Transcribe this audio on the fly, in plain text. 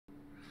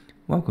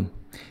Welcome.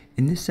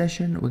 In this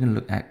session, we're going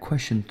to look at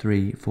question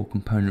 3 for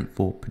component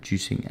 4,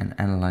 Producing and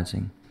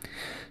Analysing.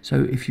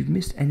 So if you've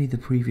missed any of the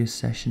previous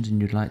sessions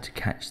and you'd like to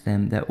catch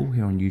them, they're all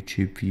here on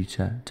YouTube for you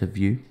to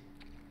view.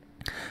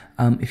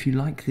 If you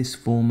like this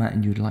format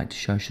and you'd like to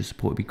show us your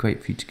support, it'd be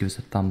great for you to give us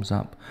a thumbs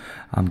up,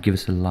 give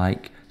us a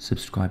like,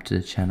 subscribe to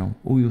the channel.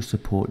 All your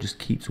support just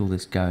keeps all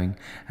this going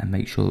and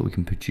make sure that we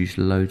can produce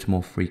loads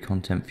more free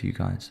content for you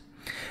guys.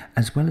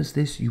 As well as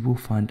this, you will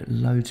find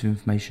loads of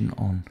information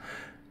on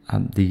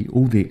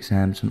all the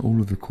exams and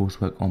all of the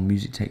coursework on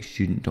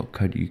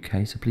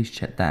musictechstudent.co.uk, so please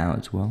check that out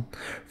as well.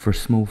 For a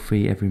small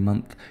fee every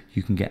month,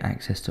 you can get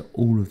access to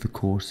all of the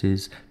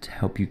courses to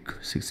help you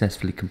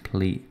successfully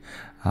complete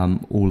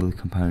all of the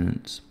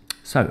components.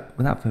 So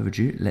without further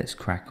ado, let's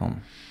crack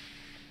on.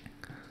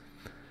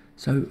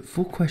 So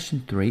for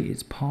question 3,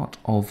 it's part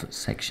of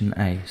section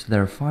A. So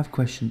there are 5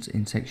 questions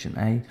in section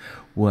A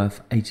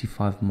worth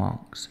 85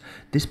 marks.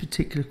 This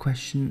particular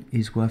question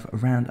is worth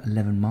around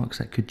 11 marks.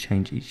 That could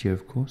change each year,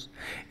 of course.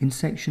 In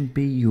section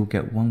B, you'll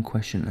get 1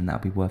 question and that'll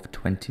be worth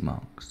 20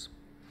 marks.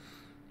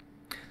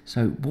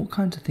 So what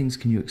kinds of things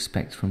can you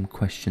expect from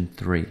question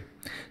 3?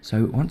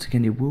 So once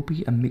again, it will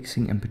be a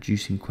mixing and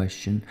producing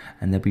question,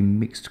 and there'll be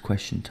mixed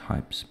question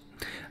types.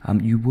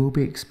 You will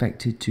be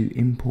expected to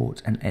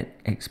import and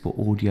export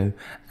audio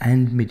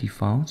and MIDI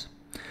files.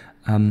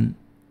 Once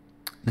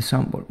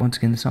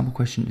again, the sample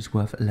question is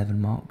worth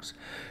 11 marks.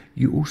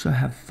 You also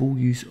have full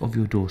use of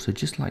your DAW. So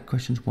just like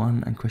questions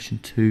 1 and question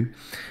 2,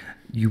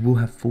 you will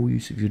have full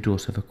use of your DAW.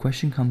 So if a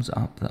question comes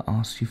up that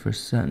asks you for a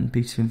certain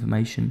piece of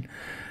information,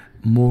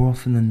 more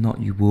often than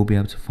not, you will be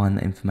able to find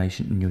that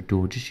information in your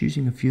DAW, just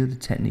using a few of the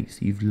techniques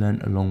that you've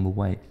learned along the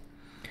way.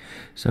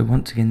 So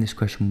once again, this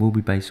question will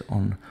be based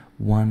on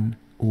one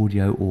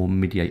audio or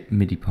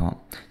MIDI part.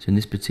 So in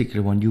this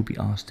particular one, you'll be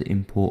asked to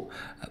import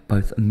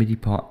both a MIDI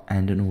part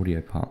and an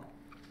audio part.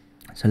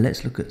 So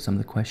let's look at some of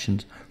the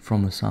questions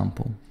from the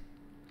sample.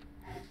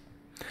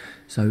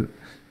 So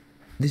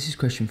this is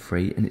question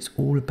 3, and it's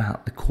all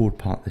about the chord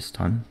part this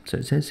time. So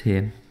it says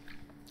here,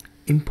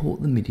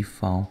 import the MIDI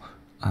file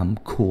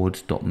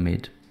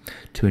chords.mid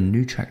to a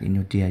new track in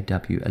your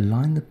DAW.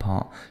 Align the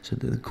part so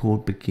that the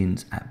chord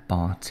begins at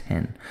bar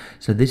 10.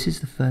 So this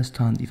is the first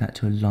time that you've had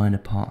to align a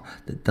part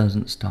that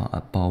doesn't start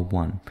at bar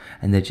 1,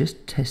 and they're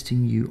just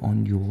testing you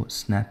on your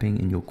snapping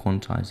and your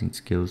quantizing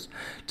skills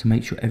to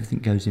make sure everything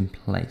goes in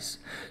place.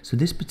 So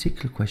this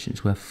particular question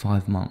is worth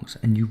 5 marks,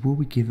 and you will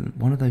be given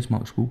one of those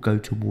marks will go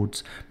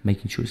towards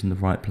making sure it's in the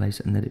right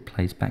place and that it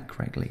plays back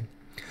correctly.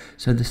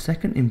 So the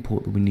second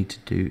import that we need to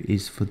do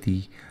is for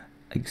the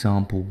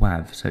example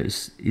WAV. So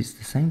it's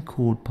the same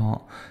chord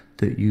part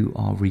that you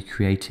are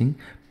recreating,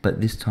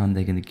 but this time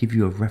they're going to give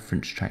you a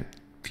reference track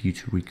for you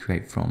to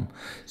recreate from.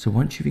 So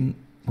once you've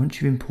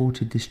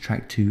imported this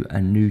track to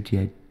a new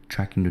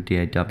track in your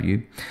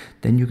DAW,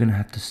 then you're going to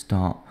have to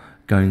start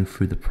going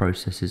through the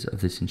processes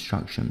of this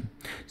instruction.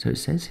 So it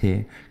says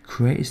here,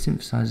 create a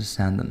synthesizer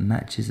sound that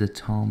matches the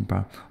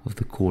timbre of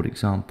the chord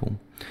example.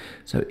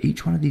 So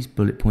each one of these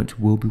bullet points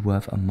will be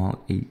worth a mark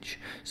each.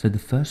 So the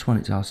first one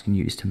it's asking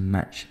you is to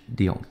match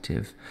the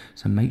octave.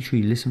 So make sure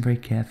you listen very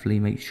carefully,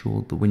 make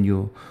sure that when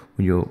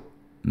you're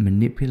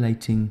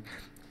manipulating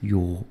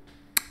your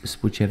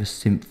whichever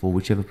synth or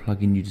whichever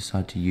plugin you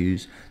decide to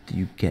use, that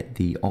you get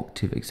the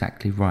octave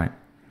exactly right.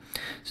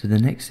 So the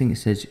next thing it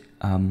says,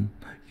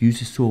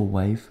 use a saw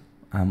wave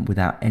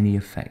without any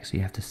effects. So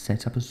you have to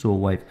set up a saw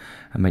wave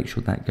and make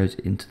sure that goes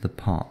into the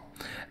part.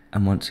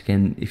 And once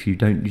again, if you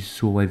don't use a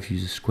saw wave,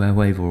 use a square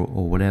wave or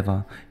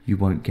whatever, you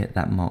won't get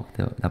that mark.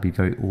 They'll be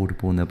very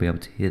audible and they'll be able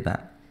to hear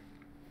that.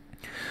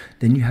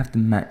 Then you have to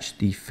match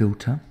the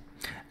filter,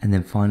 and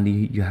then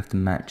finally you have to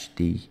match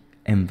the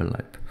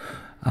envelope.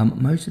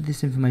 Most of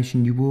this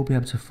information you will be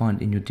able to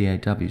find in your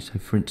DAW. So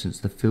for instance,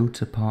 the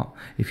filter part,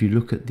 if you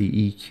look at the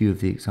EQ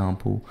of the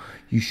example,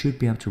 you should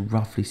be able to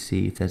roughly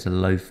see if there's a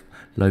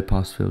low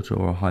pass filter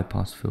or a high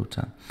pass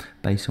filter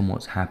based on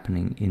what's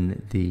happening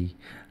in the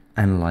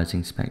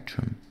analyzing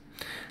spectrum.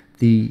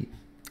 The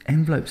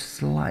envelope's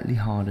slightly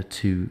harder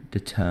to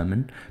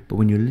determine, but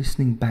when you're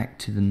listening back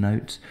to the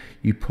notes,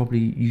 you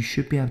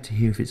should be able to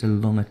hear if it's a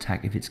long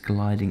attack, if it's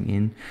gliding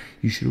in.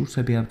 You should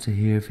also be able to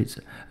hear if it's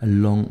a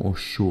long or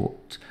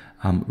short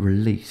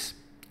release.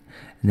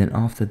 And then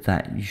after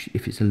that,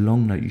 if it's a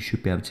long note, you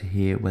should be able to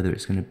hear whether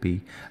it's going to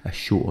be a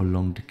short or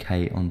long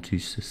decay onto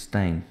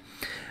sustain.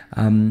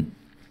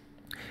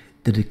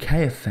 The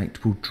decay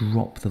effect will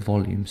drop the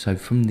volume. So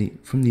from the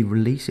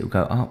release, it will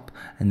go up,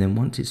 and then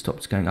once it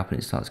stops going up and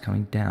it starts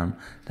coming down,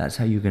 that's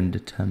how you're going to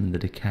determine the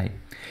decay.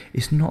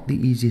 It's not the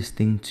easiest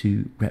thing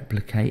to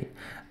replicate,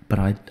 but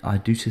I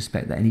do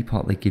suspect that any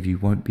part they give you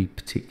won't be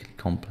particularly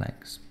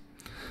complex.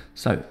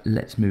 So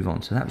let's move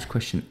on. So that was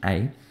question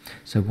A.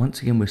 So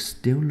once again, we're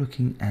still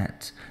looking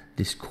at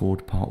this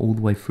chord part all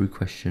the way through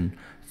question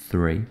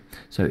 3.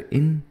 So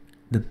in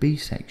the B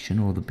section,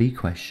 or the B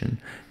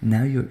question,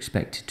 now you're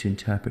expected to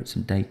interpret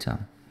some data.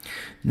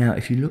 Now,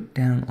 if you look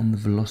down on the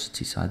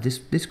velocity side,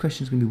 this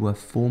question is going to be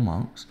worth 4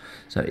 marks,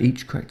 so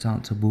each correct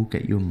answer will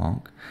get you a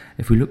mark.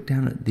 If we look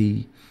down at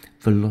the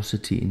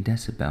velocity in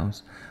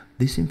decibels,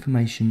 this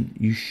information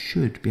you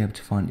should be able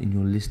to find in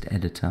your list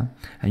editor,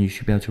 and you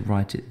should be able to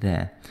write it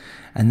there.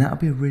 And that'll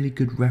be a really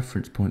good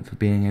reference point for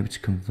being able to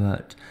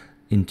convert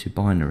into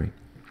binary.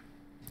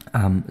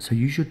 So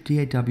use your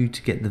DAW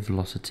to get the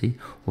velocity,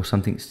 or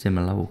something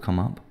similar will come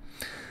up,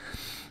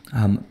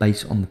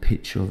 based on the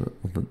pitch of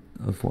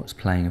what's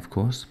playing, of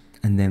course.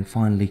 And then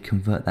finally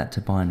convert that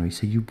to binary.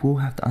 So you will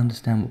have to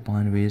understand what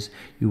binary is.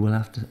 You will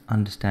have to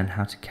understand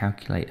how to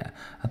calculate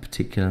a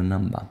particular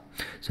number.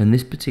 So in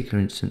this particular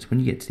instance,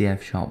 when you get to the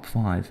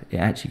F#5, it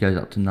actually goes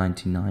up to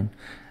 99.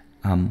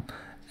 And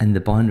the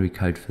binary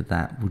code for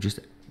that will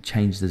just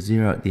change the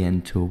 0 at the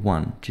end to a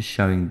 1, just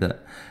showing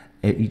that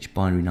each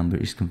binary number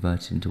is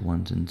converted into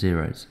 1s and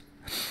 0s.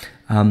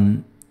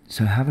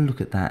 So have a look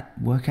at that,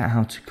 work out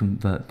how to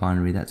convert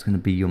binary. That's going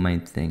to be your main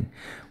thing.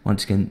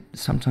 Once again,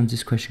 sometimes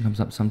this question comes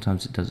up,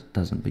 sometimes it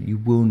doesn't, but you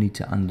will need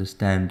to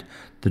understand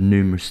the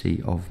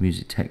numeracy of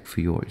music tech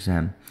for your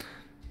exam.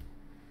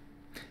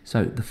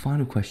 So the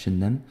final question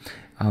then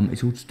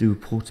is all to do with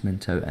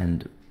portamento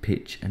and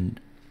pitch and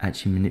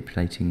actually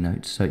manipulating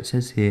notes. So it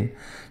says here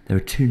there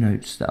are two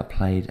notes that are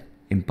played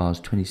in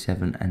bars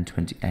 27 and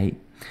 28.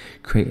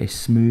 Create a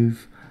smooth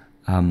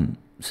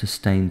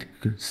sustained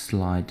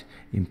slide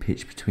in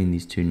pitch between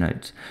these two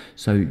notes.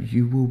 So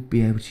you will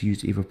be able to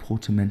use either a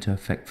portamento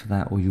effect for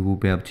that, or you will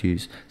be able to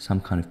use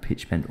some kind of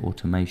pitch bend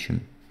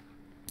automation,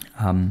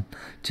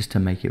 just to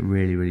make it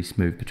really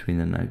smooth between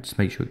the notes.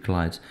 Make sure it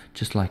glides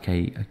just like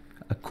a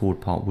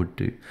chord part would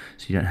do,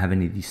 so you don't have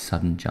any of these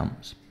sudden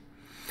jumps.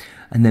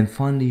 And then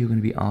finally you're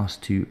going to be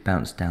asked to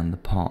bounce down the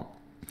part.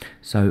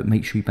 So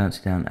make sure you bounce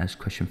it down as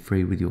question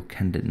 3 with your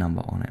candidate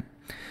number on it.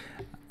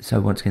 So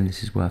once again,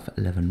 this is worth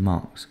 11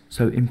 marks.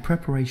 So in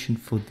preparation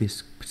for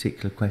this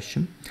particular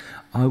question,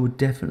 I would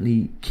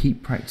definitely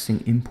keep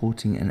practicing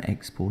importing and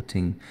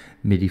exporting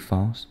MIDI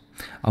files.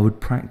 I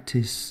would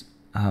practice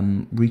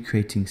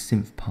recreating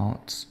synth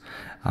parts,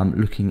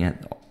 looking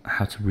at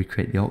how to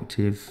recreate the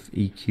octave,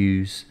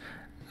 EQs,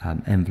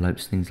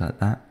 envelopes, things like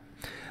that.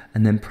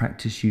 And then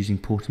practice using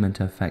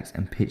portamento effects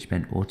and pitch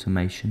bend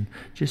automation,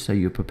 just so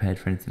you're prepared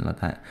for anything like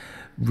that.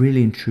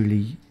 Really and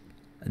truly,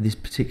 this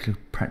particular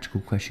practical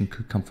question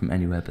could come from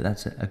anywhere, but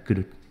that's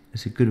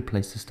it's a good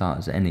place to start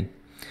as any.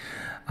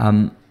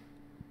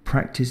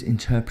 Practice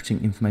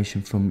interpreting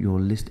information from your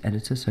list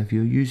editor. So if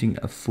you're using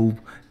a full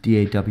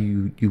DAW,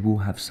 you will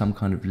have some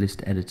kind of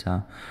list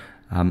editor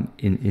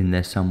in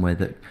there somewhere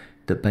that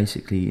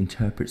basically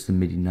interprets the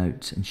MIDI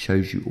notes and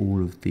shows you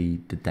all of the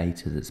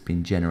data that's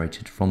been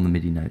generated from the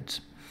MIDI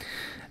notes.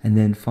 And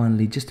then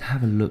finally, just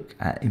have a look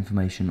at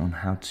information on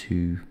how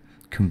to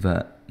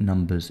convert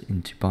numbers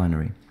into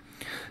binary.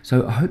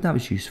 So I hope that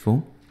was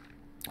useful.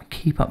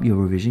 Keep up your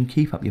revision,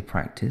 keep up your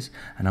practice,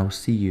 and I will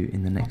see you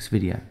in the next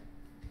video.